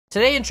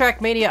Today in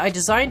Trackmania, I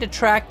designed a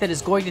track that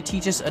is going to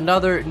teach us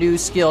another new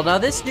skill. Now,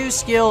 this new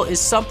skill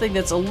is something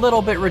that's a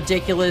little bit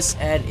ridiculous,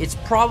 and it's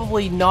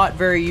probably not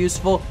very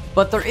useful,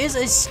 but there is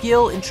a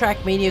skill in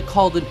Trackmania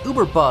called an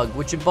Uber bug,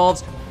 which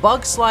involves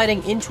bug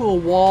sliding into a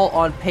wall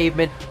on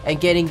pavement and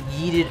getting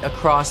yeeted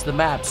across the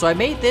map. So I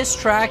made this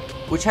track,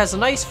 which has a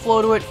nice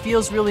flow to it,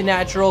 feels really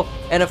natural,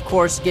 and of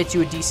course gets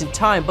you a decent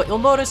time. But you'll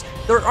notice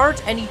there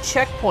aren't any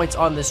checkpoints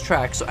on this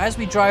track, so as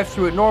we drive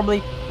through it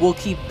normally, we'll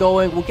keep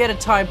going. We'll get a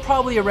time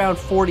probably around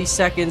 40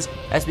 seconds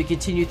as we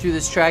continue through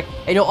this track.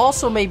 And you'll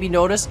also maybe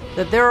notice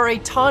that there are a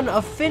ton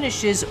of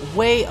finishes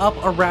way up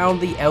around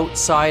the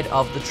outside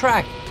of the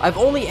track. I've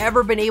only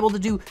ever been able to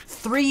do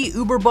 3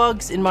 Uber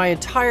bugs in my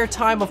entire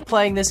time of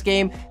playing this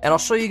game, and I'll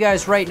show you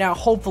guys right now,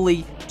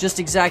 hopefully, just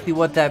exactly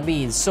what that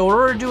means. So in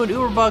order to do an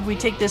Uber bug, we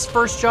take this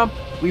first jump,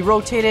 we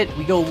rotate it,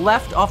 we go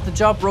left off the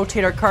jump,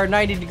 rotate our car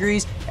 90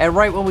 degrees, and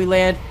right when we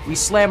land, we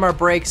slam our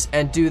brakes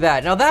and do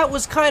that. Now that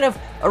was kind of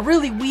a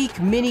really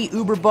weak mini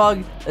Uber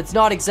bug. That's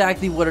not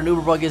exactly what an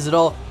Uber bug is at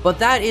all, but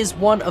that is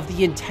one of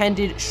the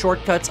intended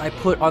shortcuts I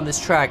put on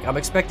this track. I'm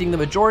expecting the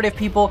majority of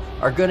people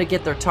are gonna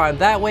get their time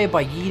that way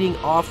by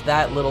yeeting off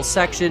that little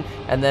section,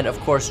 and then of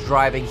course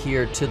driving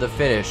here to the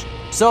finish.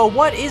 So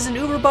what is an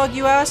Uber bug,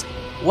 you ask?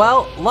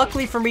 Well,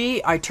 luckily for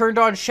me, I turned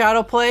on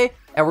shadow play,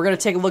 and we're gonna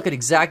take a look at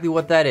exactly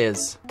what that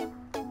is.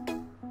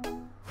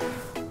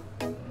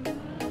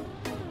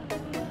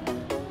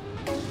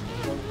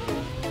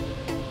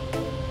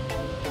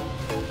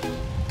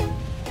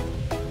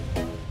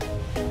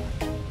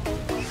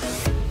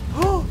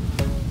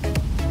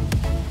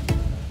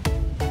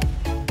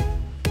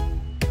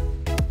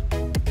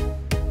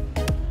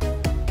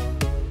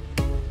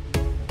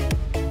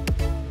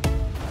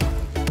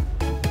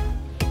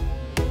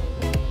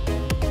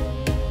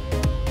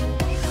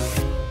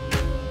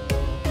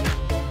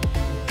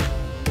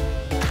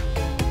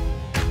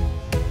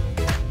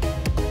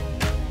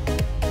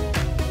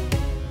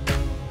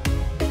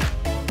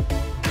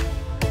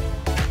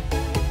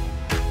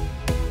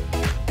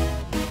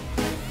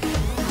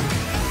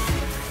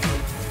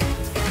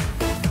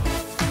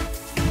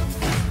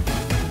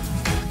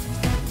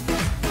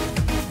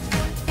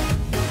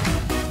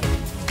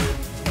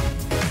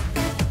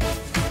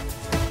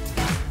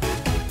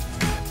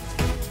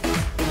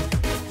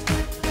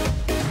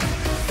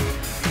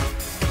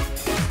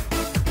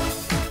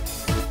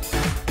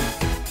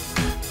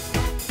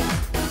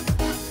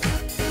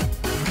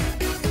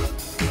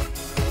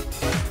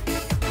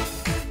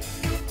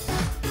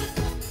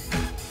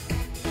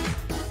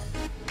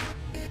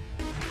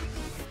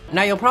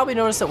 Now you'll probably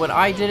notice that when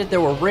I did it,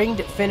 there were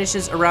ringed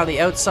finishes around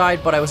the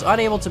outside, but I was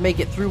unable to make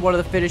it through one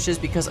of the finishes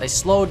because I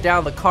slowed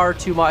down the car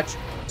too much.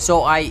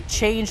 So I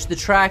changed the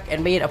track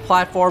and made a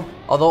platform,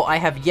 although I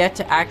have yet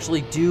to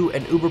actually do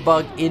an Uber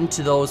bug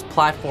into those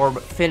platform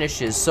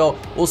finishes. So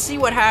we'll see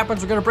what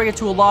happens. We're gonna bring it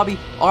to a lobby.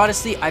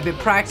 Honestly, I've been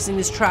practicing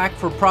this track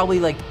for probably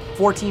like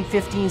 14,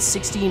 15,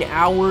 16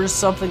 hours,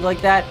 something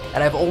like that,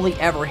 and I've only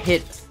ever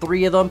hit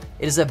 3 of them.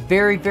 It is a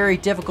very, very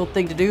difficult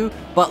thing to do,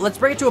 but let's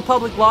bring it to a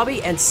public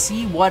lobby and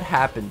see what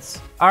happens.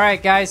 All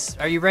right, guys,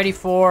 are you ready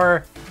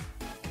for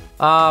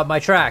my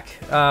track?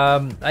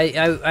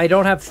 I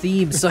don't have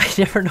themes, so I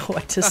never know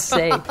what to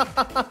say.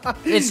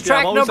 It's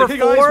track number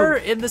 4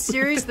 in the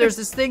series. There's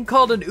this thing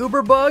called an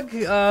Uber bug.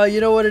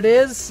 You know what it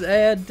is,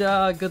 and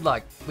good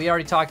luck. We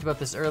already talked about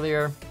this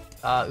earlier.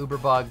 Uber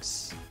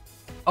bugs.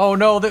 Oh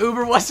no, the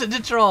Uber wasn't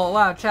a troll.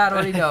 Wow, Chad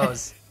already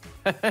knows.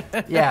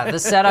 Yeah, the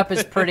setup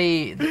is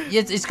pretty.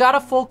 It's got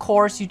a full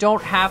course. You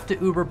don't have to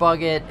Uber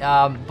bug it,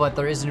 but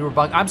there is an Uber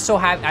bug. I'm so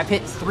happy. I've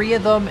hit 3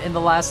 of them in the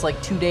last like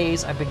 2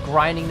 days. I've been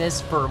grinding this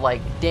for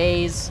like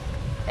days,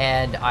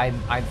 and I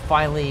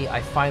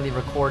finally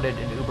recorded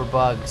an Uber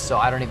bug. So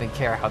I don't even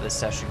care how this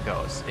session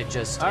goes.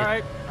 All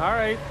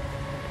right.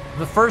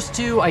 The first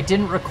 2 I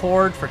didn't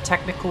record for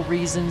technical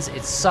reasons.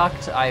 It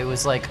sucked. I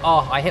was like,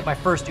 oh, I hit my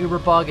first Uber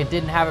bug and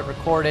didn't have it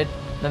recorded.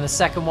 Then the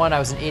second one, I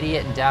was an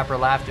idiot, and Dapper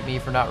laughed at me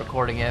for not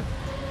recording it.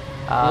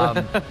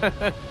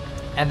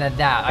 And then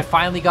that, I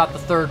finally got the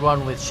 3rd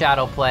one with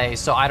shadow play,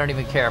 so I don't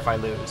even care if I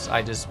lose.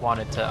 I just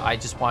wanted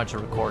to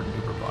record an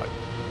Uber bug.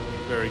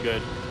 Very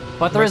good.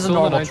 But there is a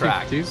normal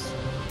track.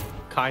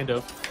 Kind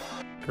of.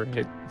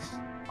 Great.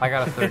 I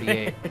got a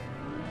 38.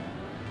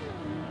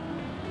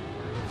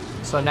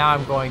 So now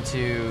I'm going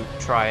to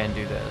try and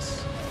do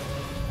this.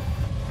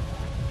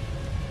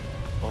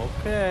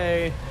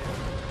 Okay.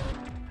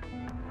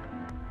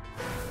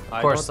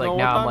 Of course, like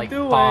now I'm like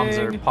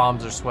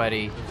palms are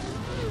sweaty.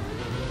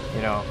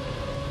 You know.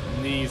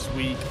 Knees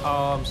weak,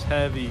 arms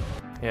heavy.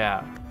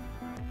 Yeah.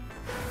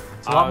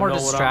 It's a lot more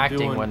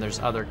distracting when there's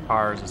other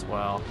cars as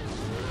well.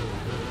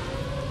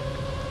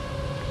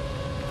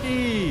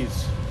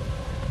 Jeez.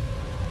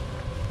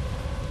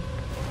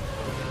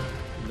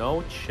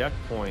 No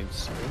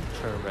checkpoints.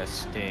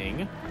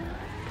 Interesting.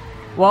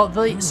 Well,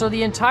 so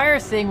the entire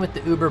thing with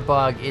the Uber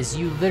bug is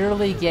you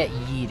literally get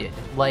yeeted.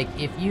 Like,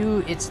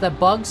 it's the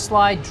bug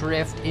slide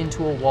drift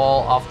into a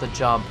wall off the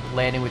jump,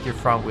 landing with your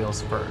front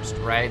wheels first,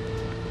 right?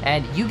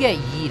 And you get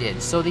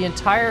yeeted. So the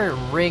entire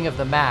ring of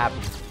the map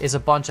is a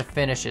bunch of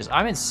finishes.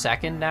 I'm in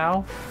second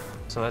now,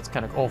 so that's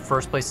kind of... Oh,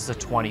 first place is a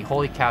 20.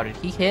 Holy cow, did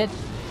he hit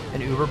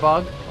an Uber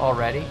bug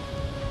already?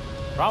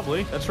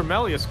 Probably. That's from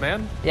Melius,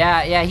 man.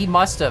 Yeah, he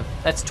must have.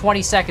 That's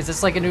 20 seconds.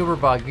 It's like an Uber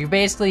bug. You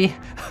basically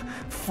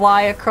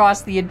fly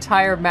across the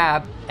entire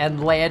map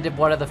and land in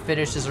one of the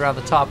finishes around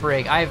the top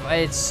ring.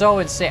 It's so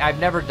insane. I've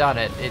never done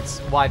it.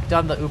 Well, I've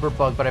done the Uber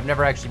bug, but I've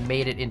never actually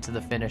made it into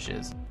the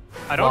finishes.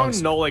 I don't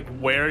even know like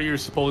where you're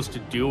supposed to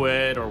do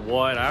it or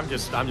what. I'm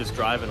just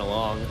driving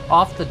along.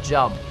 Off the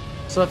jump.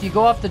 So if you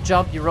go off the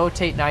jump, you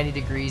rotate 90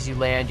 degrees, you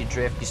land, you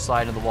drift, you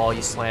slide into the wall,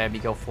 you slam,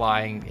 you go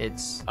flying.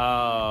 It's...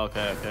 Oh,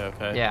 okay.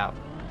 Yeah.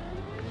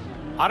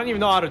 I don't even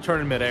know how to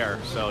turn in midair,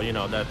 so, you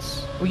know,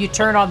 that's... Well, you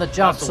turn on the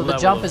jump, so the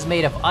jump is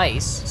made of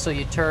ice, so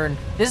you turn...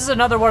 This is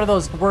another one of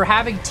those, we're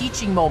having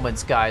teaching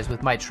moments, guys,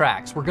 with my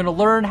tracks. We're gonna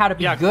learn how to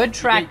be good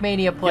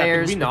Trackmania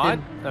players. Yeah, can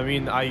we not? I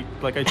mean,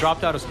 I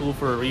dropped out of school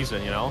for a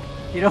reason, you know?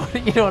 You don't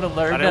want to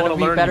learn how to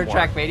be a better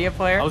Trackmania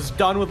player? I was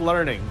done with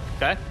learning,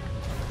 okay?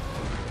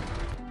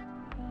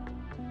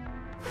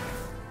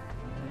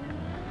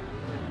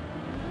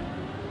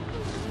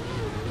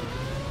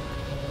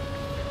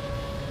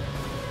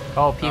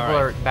 Oh, people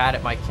are mad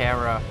at my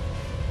camera.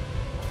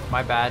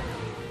 My bad.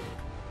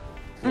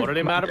 What are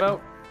they mad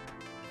about?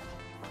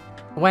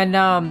 When,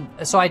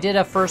 so I did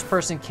a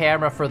first-person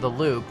camera for the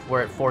loop,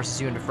 where it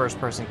forces you into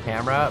first-person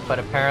camera, but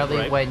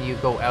apparently when you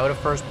go out of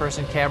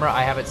first-person camera,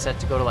 I have it set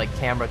to go to, like,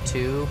 camera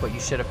 2, but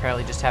you should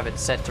apparently just have it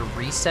set to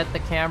reset the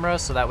camera,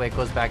 so that way it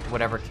goes back to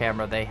whatever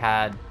camera they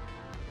had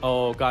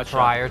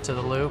prior to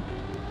the loop.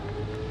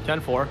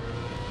 10-4.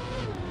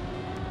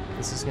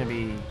 This is going to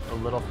be a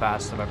little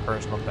faster than my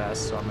personal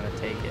best, so I'm going to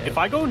take it. If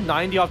I go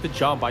 90 off the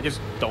jump, I just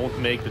don't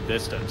make the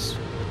distance.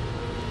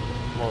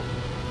 Well,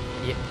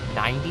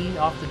 90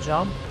 off the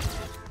jump?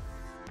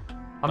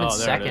 I'm in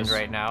second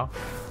right now.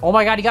 Oh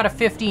my god, he got a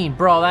 15.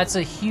 Bro, that's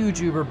a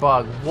huge Uber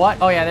bug. What?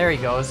 Oh yeah, there he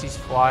goes. He's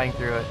flying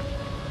through it.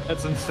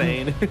 That's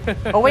insane.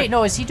 Oh wait,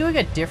 no, is he doing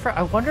a different...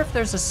 I wonder if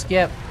there's a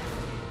skip.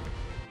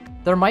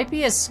 There might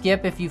be a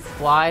skip if you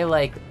fly,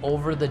 like,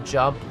 over the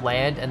jump,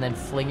 land, and then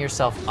fling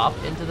yourself up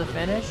into the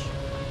finish.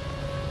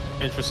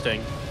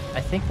 Interesting.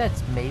 I think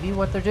that's maybe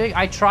what they're doing.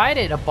 I tried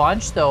it a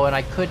bunch, though, and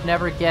I could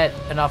never get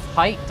enough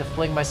height to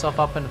fling myself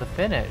up into the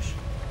finish.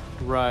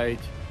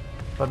 Right.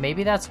 But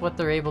maybe that's what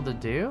they're able to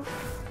do?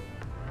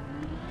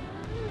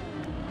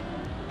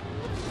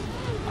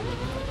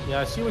 Yeah,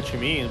 I see what you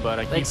mean, but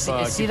I like,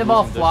 keep see them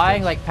all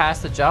flying like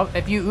past the jump.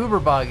 If you Uber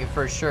bug,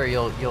 for sure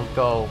you'll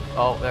go.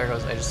 Oh, there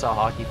goes. I just saw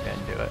Hockey Fan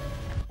do it.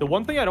 The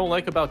one thing I don't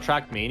like about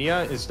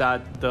Trackmania is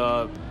that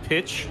the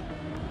pitch,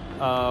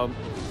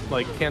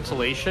 like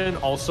cancellation,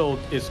 also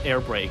is air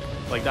brake.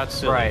 Like that's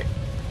silly. Right.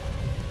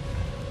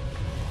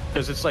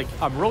 Because it's like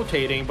I'm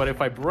rotating, but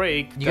if I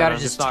brake, you gotta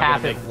just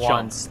tap it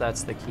once.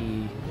 That's the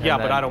key. Yeah,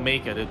 but I don't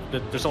make it.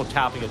 There's no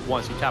tapping it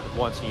once. You tap it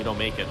once and you don't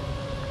make it.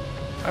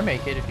 I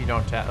make it if you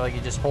don't tap. Like you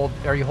just hold.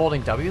 Are you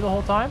holding W the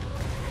whole time?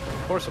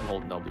 Of course I'm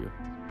holding W.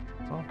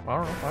 Oh, I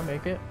don't know. I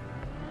make it.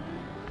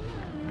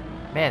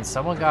 Man,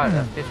 someone got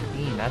a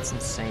 15. That's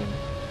insane.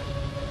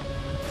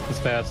 It's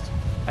fast.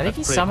 I think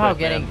he's somehow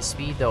getting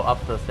speed though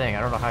up the thing. I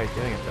don't know how he's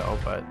doing it though,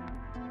 but.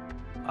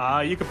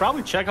 You could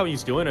probably check how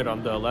he's doing it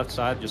on the left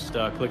side. Just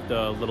click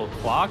the little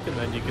clock, and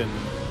then you can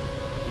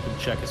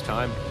check his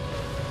time.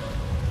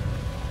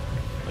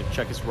 Like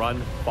check his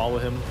run, follow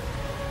him.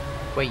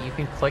 Wait, you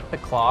can click the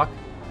clock?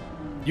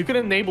 You can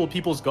enable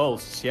people's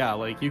ghosts, yeah.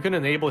 Like you can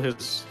enable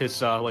his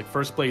like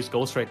first place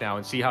ghost right now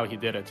and see how he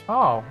did it.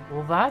 Oh,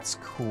 well that's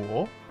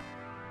cool.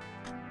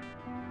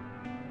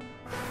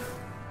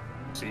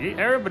 See,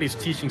 everybody's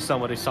teaching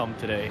somebody something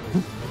today.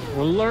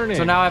 We're learning.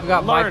 So now I've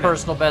got my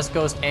personal best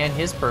ghost and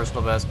his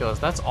personal best ghost.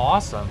 That's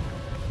awesome.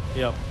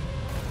 Yep.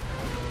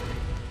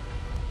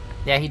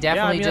 Yeah, he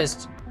definitely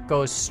just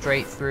goes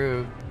straight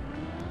through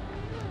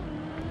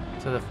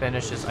to the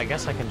finishes. I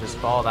guess I can just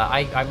follow that.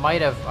 I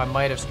might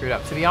have screwed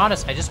up. To be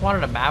honest, I just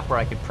wanted a map where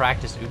I could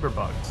practice Uber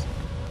bugs.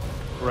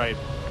 Right.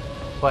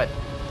 But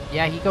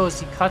yeah, he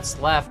cuts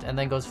left and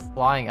then goes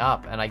flying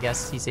up, and I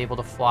guess he's able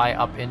to fly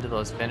up into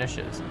those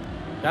finishes.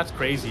 That's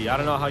crazy. I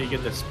don't know how you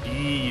get the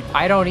speed.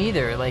 I don't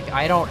either. Like,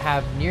 I don't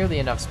have nearly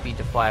enough speed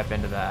to fly up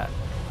into that.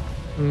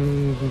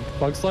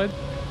 Bug slide?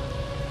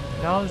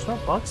 No, there's no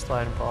bug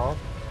slide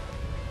involved.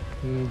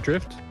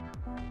 Drift?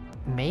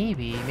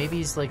 Maybe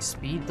he's like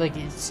speed, like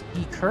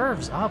he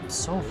curves up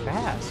so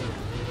fast.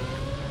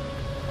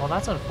 Well,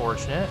 that's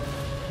unfortunate.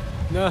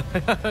 No.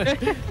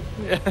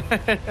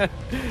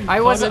 I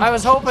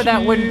was hoping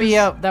that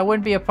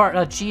wouldn't be a part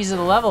of cheese of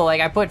the level.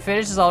 Like I put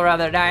finishes all around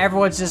there. Now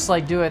everyone's just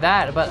like doing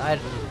that, but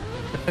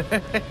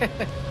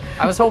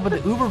I was hoping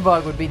the Uber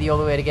bug would be the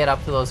only way to get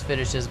up to those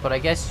finishes. But I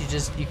guess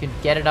you can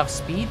get enough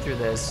speed through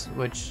this,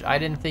 which I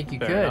didn't think you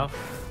could.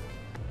 Enough.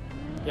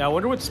 Yeah, I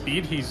wonder what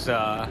speed he's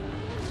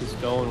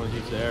going when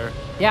he's there.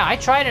 Yeah, I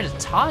tried it a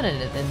ton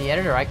in the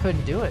editor. I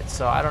couldn't do it,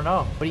 so I don't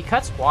know. But he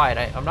cuts wide.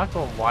 I'm not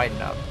going wide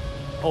enough.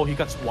 Oh, he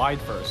cuts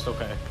wide first.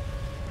 Okay.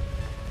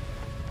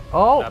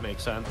 Oh. That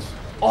makes sense.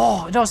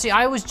 Oh, no, see,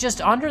 I was just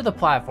under the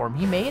platform.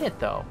 He made it,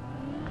 though.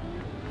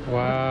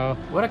 Wow.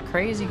 What a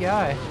crazy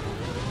guy.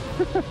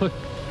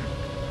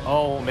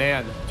 Oh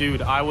man,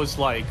 dude, I was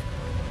like,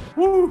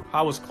 woo,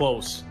 I was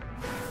close.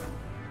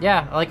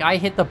 Yeah, like I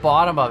hit the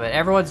bottom of it.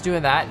 Everyone's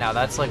doing that now.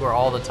 That's like where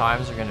all the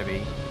times are gonna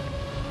be.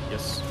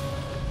 Yes.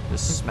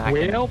 Just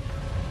smacking. Well,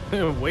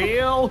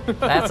 Well.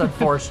 That's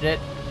unfortunate.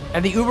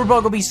 And the Uber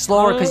bug will be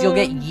slower because you'll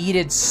get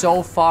yeeted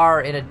so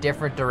far in a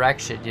different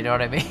direction. You know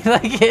what I mean?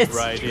 Like it's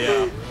Right.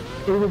 Yeah.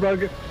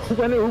 Uberbug.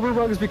 When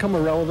Uberbugs become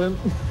irrelevant.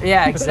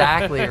 Yeah,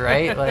 exactly,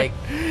 right? Like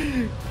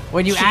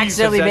when you Cheese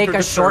accidentally has make entered a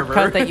the server.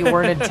 shortcut that you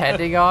weren't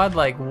intending on,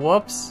 like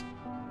whoops.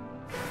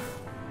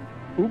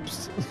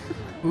 Oops.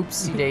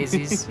 Oopsie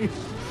daisies.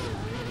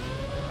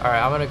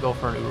 Alright, I'm gonna go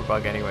for an Uber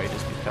bug anyway,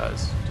 just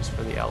because. Just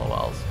for the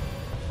LOLs.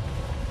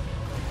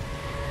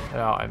 Oh,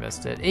 I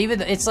missed it.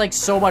 Even, it's like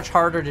so much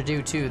harder to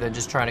do too than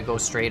just trying to go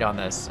straight on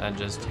this and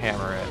just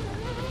hammer it.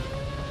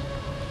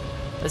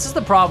 This is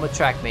the problem with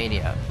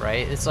Trackmania,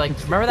 right? It's like,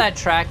 remember that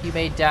track you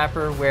made,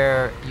 Dapper,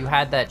 where you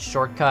had that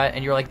shortcut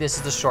and you're like, this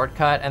is the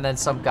shortcut, and then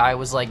some guy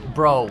was like,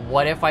 bro,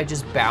 what if I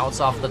just bounce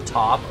off the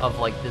top of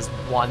like this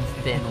one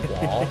thin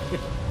wall?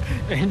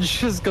 And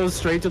just go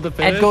straight to the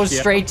finish. And go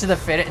straight to the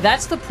finish.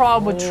 That's the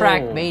problem with Oh.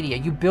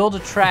 Trackmania. You build a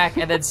track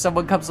and then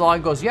someone comes along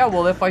and goes, yeah,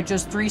 well, if I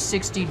just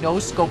 360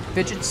 no-scope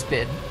fidget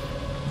spin,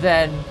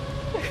 then,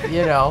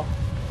 you know,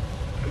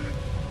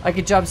 I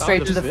could jump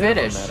straight to the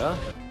finish.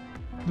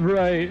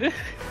 Right.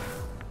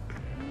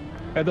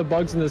 And the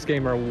bugs in this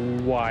game are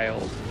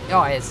wild.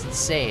 Oh, it's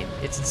insane.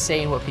 It's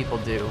insane what people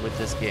do with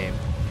this game.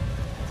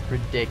 It's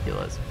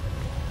ridiculous.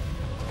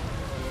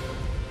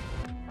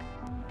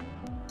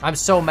 I'm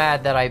so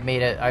mad that I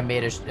made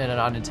an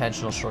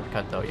unintentional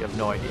shortcut though. You have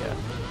no idea.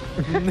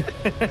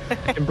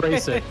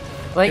 Embrace it.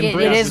 Like it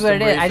Embrace is what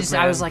it is. I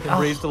man. was like,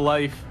 Embrace oh, the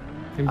life.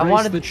 Embrace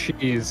wanted- the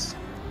cheese.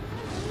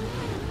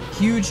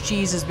 huge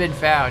cheese has been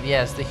found.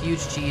 Yes, the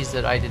huge cheese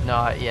that I did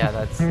not. Yeah,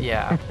 that's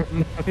yeah.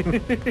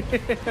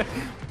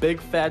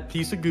 Big fat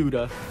piece of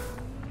Gouda.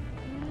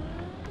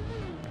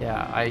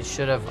 Yeah, I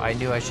should have. I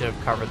knew I should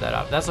have covered that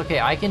up. That's okay.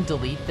 I can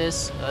delete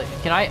this.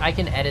 I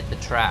can edit the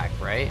track,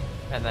 right?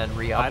 And then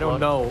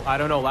re-upload. I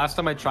don't know. Last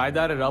time I tried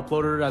that, it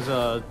uploaded as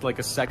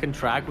a second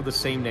track with the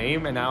same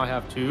name, and now I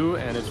have two,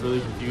 and it's really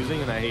confusing,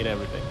 and I hate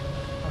everything.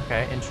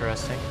 Okay,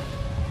 interesting.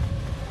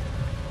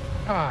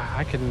 Ah,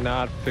 I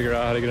cannot figure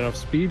out how to get enough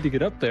speed to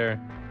get up there.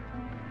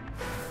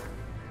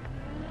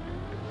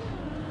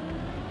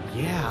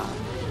 Yeah.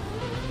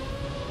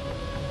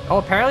 Oh,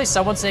 apparently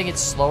someone's saying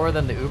it's slower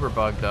than the Uber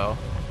bug, though.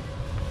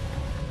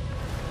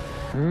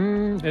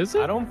 Is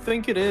it? I don't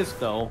think it is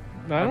though.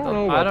 I don't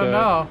know about I don't that.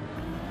 know.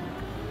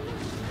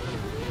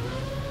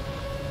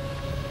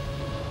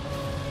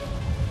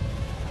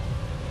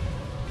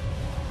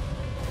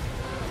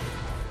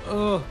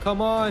 Oh,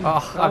 come on.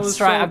 Oh, That I'm was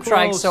trying. so I'm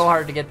trying close. so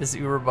hard to get this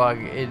Uber bug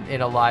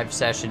in a live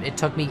session. It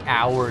took me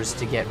hours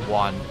to get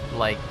one.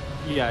 Like,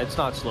 Yeah, it's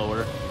not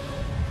slower.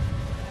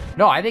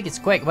 no, I think it's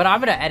quick. But I'm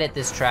gonna edit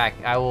this track.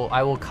 I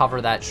will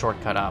cover that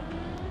shortcut up.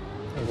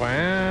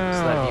 Wow. So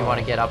that if you want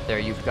to get up there,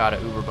 you've got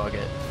to Uber bug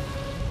it.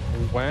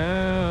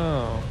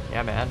 Wow.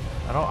 Yeah, man.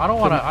 I don't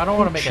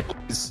want to make it.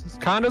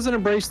 Con doesn't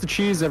embrace the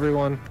cheese,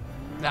 everyone.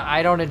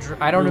 I don't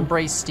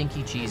embrace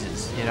stinky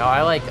cheeses. You know,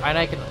 I like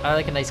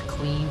a nice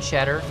clean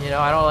cheddar. You know,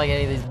 I don't like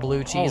any of these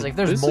blue cheese. Oh, Like, if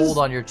there's this mold is-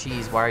 on your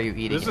cheese, why are you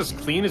eating This it? is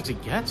as clean as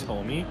it gets,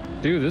 homie.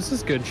 Dude, this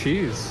is good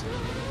cheese.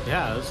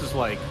 Yeah, this is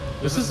like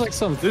This is like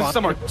some this is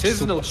some fire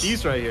artisanal sauce.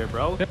 cheese right here,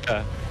 bro.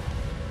 Yeah.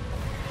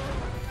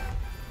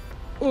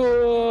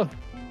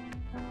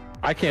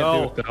 I can't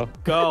Go. do it though.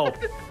 Go.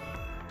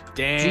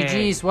 Damn.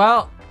 GG's.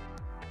 Well,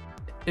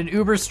 an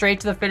Uber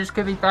straight to the finish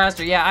could be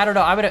faster. Yeah, I don't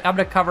know. I'm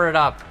gonna cover it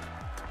up.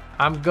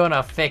 I'm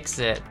gonna fix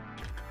it.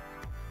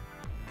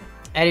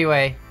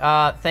 Anyway,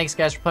 thanks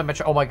guys for playing my.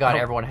 Oh my god,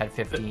 everyone had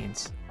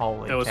 15s.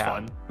 Holy It was cow.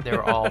 fun. They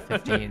were all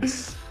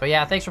 15s. But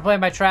yeah, thanks for playing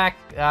my track.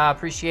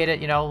 Appreciate it.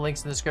 You know,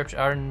 links in the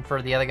description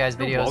for the other guys'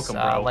 You're videos. welcome,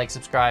 bro. Like,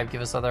 subscribe,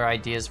 give us other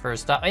ideas for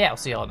stuff. Yeah, we'll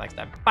see you all next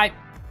time. Bye.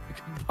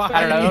 Bye.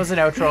 I don't know. It was an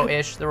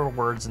outro-ish. There were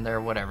words in there.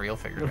 Whatever. You'll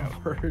figure it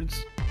out.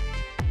 Words.